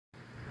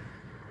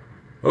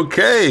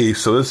Okay,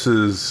 so this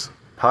is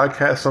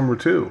podcast number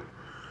 2.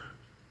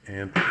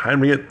 And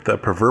time to get the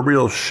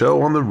proverbial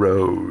show on the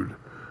road.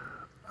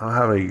 I don't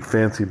have any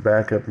fancy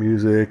backup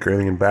music or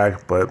anything in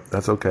back, but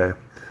that's okay.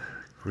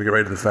 We're going to get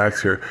right to the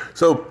facts here.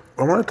 So,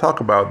 what I want to talk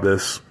about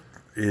this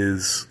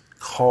is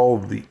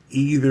called the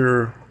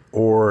either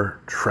or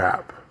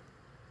trap.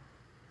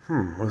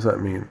 What does that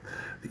mean?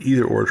 The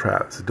either or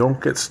trap. So don't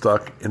get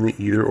stuck in the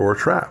either or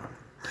trap.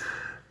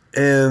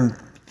 And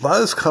a lot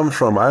of this comes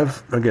from, I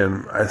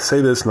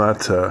say this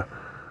not to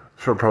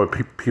sort of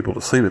probably people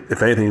to sleep,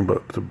 if anything,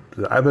 but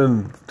I've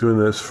been doing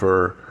this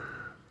for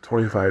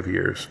 25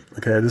 years.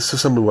 Okay, this is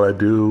simply what I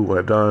do, what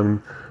I've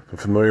done, I'm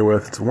familiar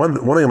with. It's one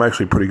thing I'm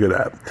actually pretty good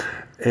at.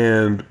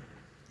 And,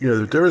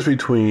 the difference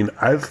between,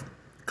 I've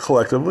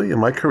collectively in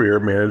my career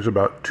managed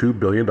about $2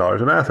 billion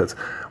in assets.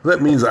 What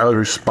that means, I was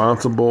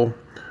responsible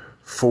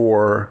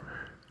for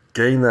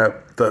getting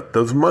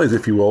those monies,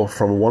 if you will,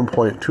 from one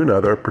point to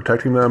another,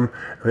 protecting them.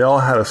 And they all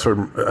had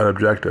an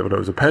objective. And it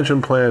was a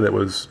pension plan. It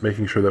was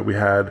making sure that we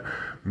had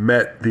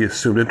met the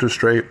assumed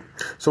interest rate.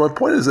 So my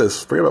point is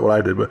this, forget about what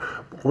I did, but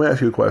let me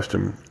ask you a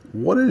question.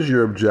 What is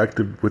your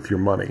objective with your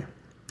money?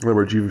 In other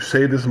words, you've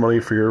saved this money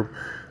for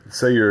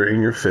say you're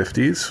in your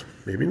 50s,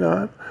 maybe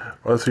not,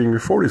 or let's say you're in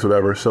your 40s,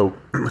 whatever. So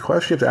the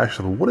question you have to ask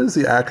yourself, what is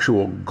the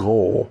actual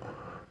goal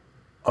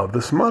of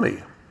this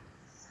money?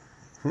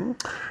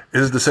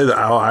 Is it to say that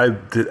I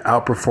did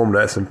outperform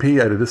the S&P,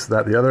 I did this,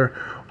 that, the other?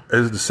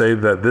 Is it to say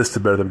that this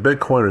did better than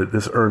Bitcoin, or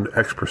this earned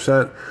X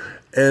percent?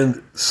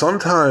 And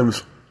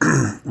sometimes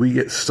we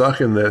get stuck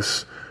in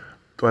this,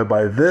 do I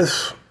buy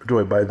this, or do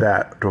I buy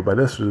that? Do I buy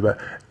this, or do I buy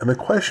that? And the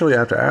question you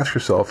have to ask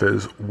yourself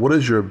is, what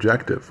is your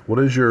objective? What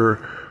is your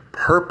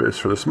purpose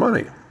for this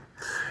money?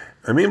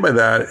 I mean by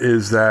that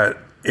is that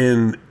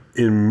in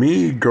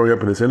me growing up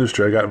in this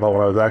industry, I got involved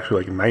when I was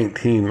actually like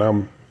 19, and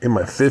I'm in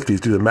my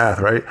 50s, do the math,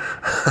 right?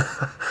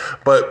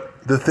 But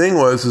the thing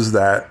is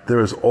that there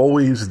was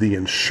always the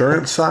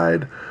insurance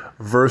side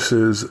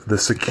versus the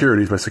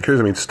securities. By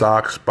securities, I mean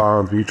stocks,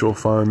 bonds, mutual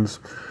funds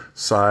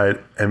side,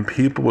 and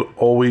people would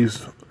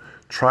always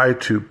try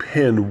to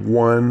pin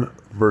one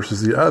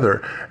versus the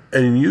other.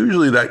 And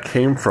usually that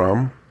came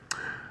from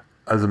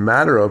as a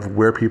matter of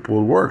where people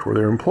would work, where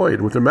they were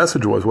employed, what their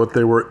message was, what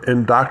they were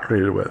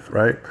indoctrinated with,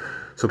 right?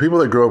 So people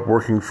that grew up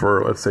working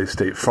for, let's say,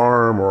 State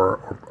Farm or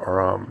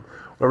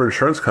whatever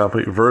insurance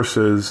company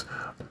versus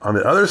on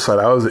the other side,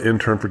 I was an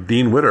intern for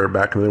Dean Witter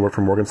back when they worked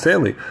for Morgan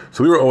Stanley.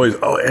 So we were always,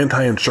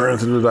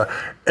 anti-insurance,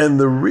 and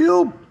the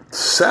real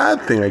sad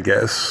thing, I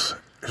guess,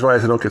 is why I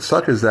said don't get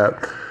stuck, is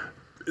that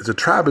it's a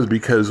trap, is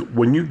because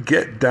when you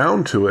get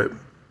down to it,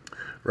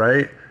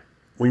 right,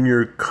 when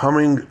you're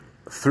coming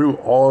through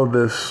all of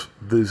this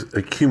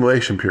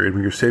accumulation period,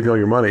 when you're saving all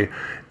your money,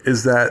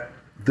 is that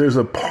there's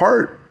a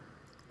part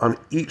on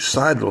each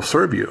side that'll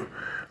serve you.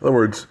 In other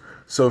words,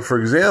 so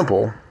for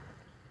example,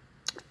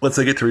 let's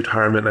say I get to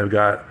retirement and I've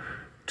got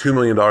 $2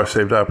 million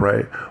saved up,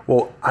 right?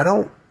 Well, I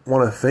don't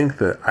want to think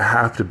that I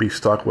have to be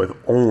stuck with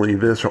only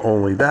this or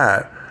only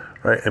that,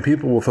 right? And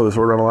people will throw this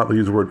word around a lot. They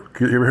use the word,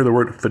 you ever hear the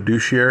word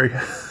fiduciary?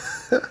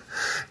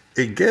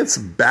 It gets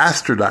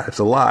bastardized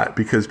a lot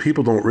because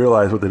people don't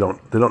realize what they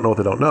don't know what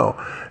they don't know.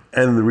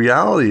 And the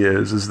reality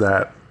is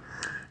that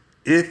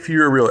if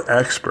you're a real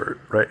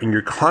expert, right, and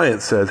your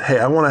client says, hey,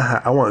 I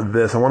want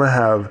this, when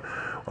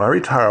I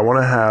retire, I want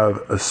to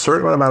have a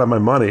certain amount of my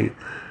money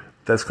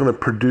that's going to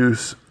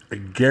produce a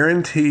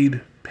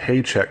guaranteed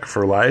paycheck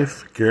for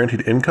life,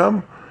 guaranteed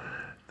income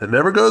that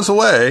never goes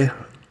away,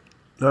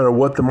 no matter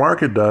what the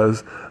market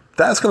does,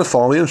 that's going to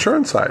fall on the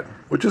insurance side,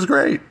 which is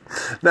great.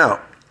 Now,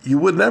 you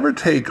would never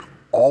take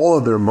all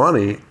of their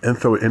money and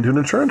throw it into an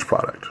insurance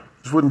product.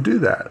 You just wouldn't do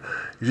that.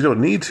 You don't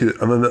need to.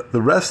 And then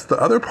the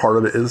other part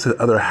of it is the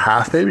other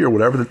half maybe, or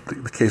whatever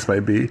the case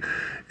might be,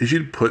 is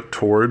you'd put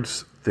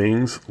towards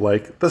things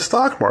like the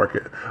stock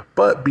market.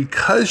 But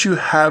because you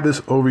have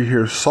this over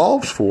here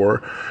solved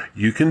for,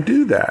 you can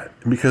do that.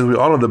 Because we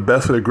all know the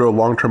best way to grow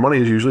long-term money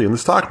is usually in the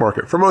stock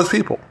market for most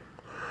people.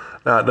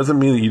 Now, it doesn't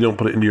mean that you don't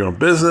put it into your own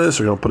business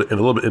or you don't put it in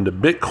a little bit into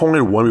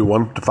Bitcoin,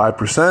 1 to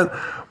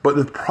 5%. But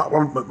the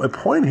problem, my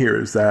point here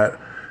is that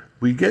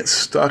we get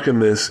stuck in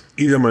this,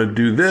 either I'm going to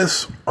do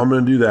this, I'm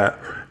going to do that.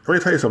 Let me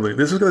tell you something.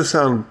 This is going to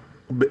sound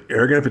a bit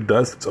arrogant. If it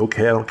does, it's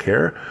okay. I don't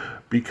care.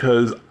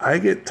 Because I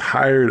get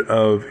tired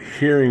of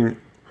hearing,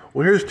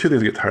 well, here's two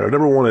things I get tired of.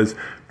 Number one is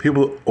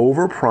people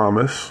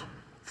overpromise.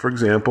 For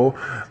example,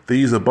 they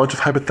use a bunch of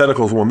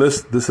hypotheticals. Well,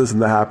 this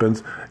and that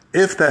happens.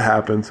 If that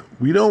happens,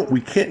 we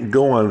can't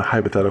go on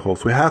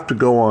hypotheticals. We have to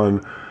go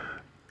on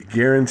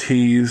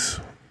guarantees,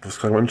 let's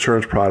talk about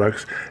insurance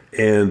products,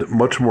 and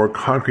much more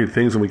concrete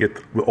things. When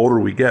the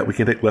older we get, we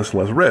can take less and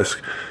less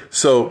risk.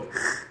 So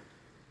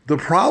the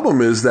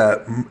problem is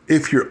that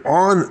if you're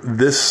on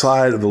this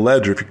side of the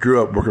ledger, if you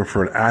grew up working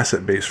for an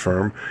asset-based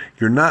firm,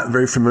 you're not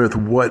very familiar with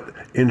what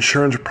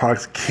insurance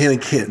products can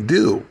and can't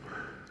do.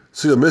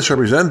 So you'll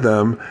misrepresent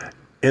them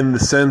in the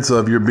sense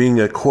of you're being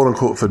a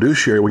quote-unquote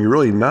fiduciary when you're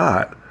really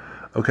not.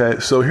 Okay,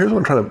 so here's what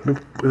I'm trying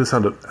to put this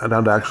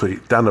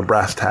down to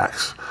brass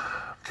tacks.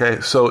 Okay,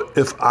 so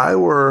if I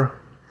were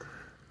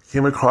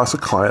came across a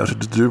client,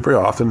 which I do very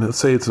often. Let's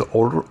say it's an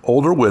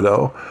older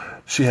widow.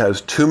 She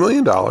has $2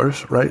 million,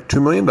 right?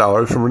 $2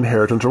 million from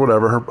inheritance or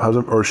whatever, her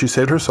husband, or she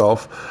saved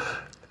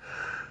herself.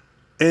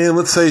 And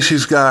let's say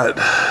she's got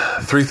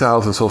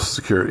 $3,000 Social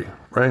Security,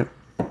 right?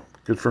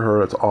 Good for her.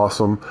 That's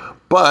awesome.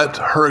 But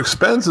her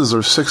expenses are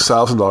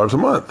 $6,000 a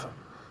month.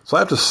 So I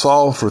have to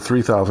solve for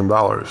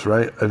 $3,000,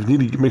 right? I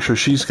need to make sure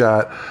she's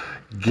got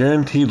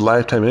guaranteed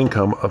lifetime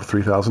income of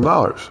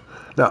 $3,000.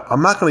 Now,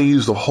 I'm not going to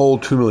use the whole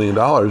 $2 million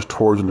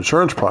towards an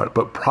insurance product,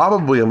 but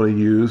probably I'm going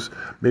to use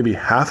maybe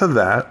half of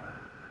that,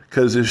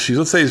 because if she's,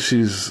 let's say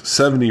she's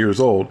 70 years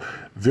old,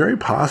 very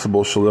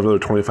possible she'll live another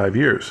 25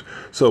 years.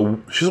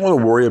 So she doesn't want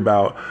to worry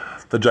about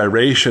the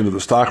gyration of the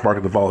stock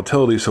market, the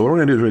volatility. So what we're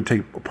going to do is we're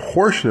going to take a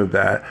portion of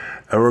that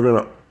and we're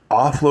going to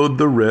offload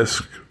the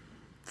risk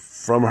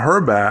from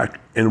her back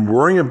and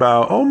worrying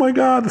about, oh my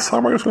God, the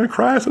stock market's going to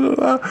crash, and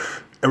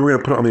we're going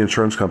to put it on the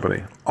insurance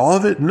company. All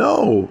of it?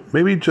 No.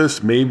 Maybe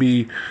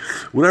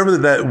whatever we're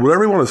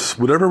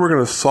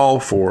going to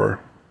solve for,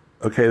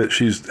 okay, that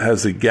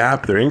has the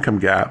gap, their income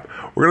gap,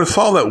 we're going to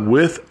solve that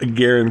with a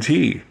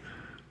guarantee,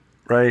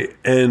 right?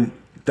 And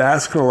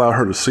that's going to allow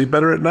her to sleep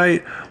better at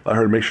night, allow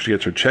her to make sure she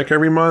gets her check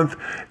every month,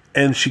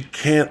 and she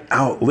can't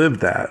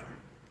outlive that,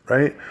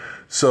 right?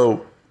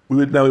 So we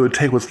would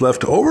take what's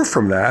left over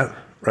from that,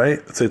 right?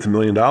 Let's say it's $1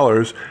 million,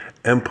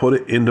 and put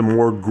it into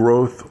more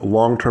growth,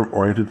 long-term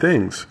oriented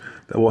things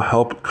that will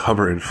help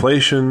cover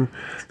inflation,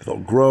 that'll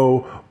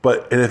grow.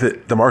 And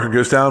if the market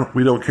goes down,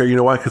 we don't care. You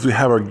know why? Because we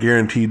have our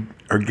guarantee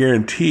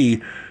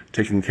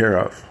taken care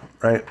of,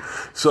 right?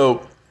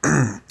 So,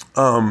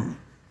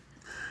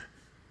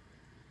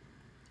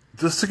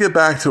 just to get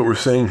back to what we're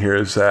saying here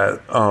is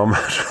that, I'm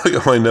trying to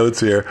get my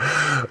notes here.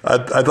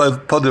 I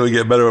thought it would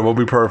get better, it won't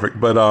be perfect.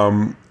 But,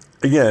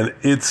 again,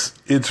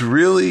 it's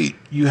really,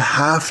 you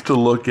have to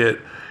look at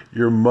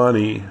your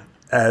money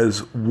as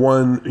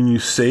one. When you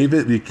save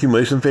it, the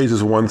accumulation phase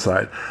is one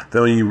side.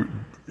 Then when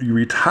you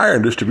retire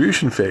in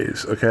distribution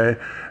phase, okay,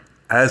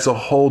 as a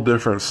whole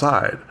different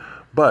side.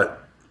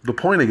 But the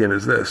point again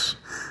is this.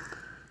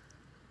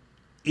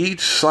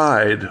 Each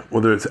side,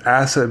 whether it's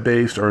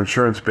asset-based or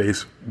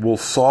insurance-based, will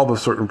solve a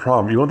certain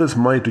problem. You want this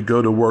money to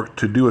go to work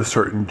to do a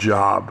certain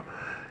job.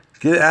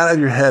 Get it out of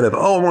your head of,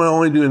 oh, I'm going to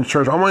only do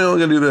insurance. I'm only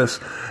going to do this.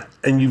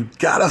 And you've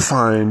got to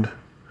find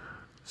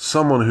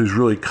someone who's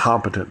really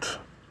competent,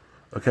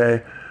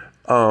 okay?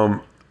 As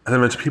I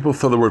mentioned, people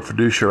throw the word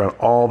fiduciary around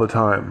all the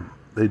time.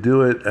 They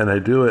do it, and they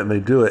do it, and they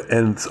do it.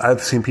 And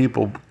I've seen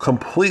people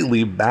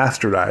completely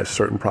bastardize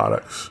certain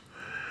products.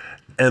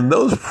 And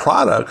those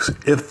products,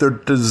 if they're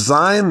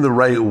designed the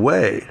right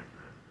way,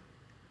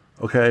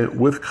 okay,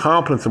 with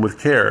competence and with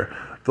care,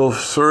 they'll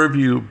serve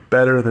you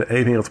better than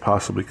anything else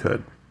possibly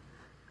could.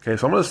 Okay,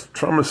 so I'm going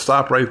to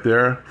stop right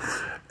there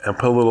and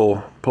put a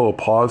little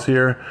pause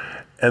here.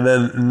 And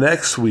then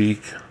next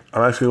week,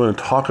 I'm actually going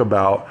to talk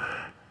about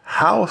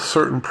how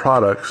certain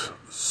products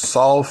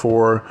solve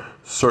for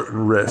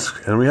certain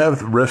risks. And we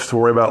have risks to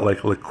worry about,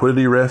 like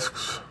liquidity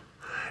risks,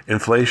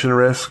 inflation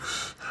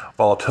risks,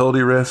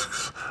 volatility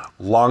risks,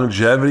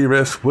 longevity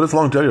risks. What is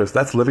longevity risk?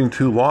 That's living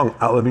too long,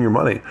 outliving your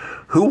money.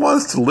 Who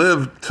wants to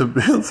live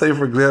to, say,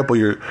 for example,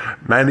 you're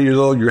 90 years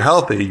old, you're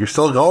healthy, you're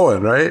still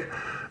going, right?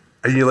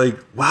 And you're like,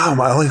 wow,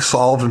 I only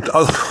solved, I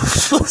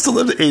was supposed to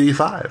live to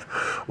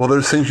 85. Well,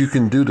 there's things you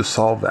can do to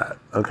solve that,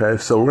 okay?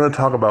 So we're going to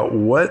talk about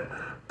what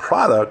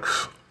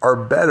products are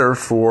better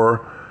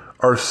for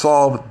or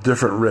solve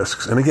different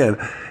risks. And again,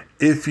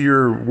 if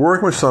you're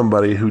working with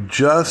somebody who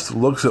just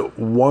looks at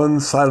one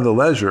side of the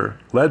ledger,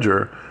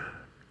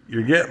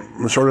 you're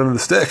getting the short end of the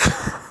stick.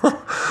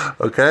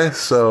 Okay,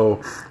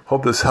 so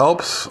hope this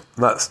helps.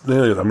 I'm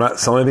not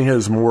selling anything here.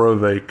 It's more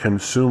of a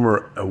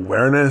consumer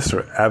awareness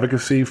or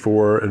advocacy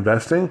for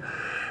investing.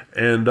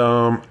 And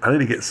I need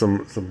to get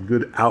some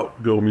good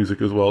outgo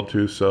music as well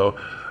too. So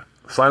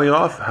signing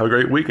off. Have a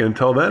great week. And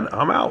until then,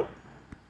 I'm out.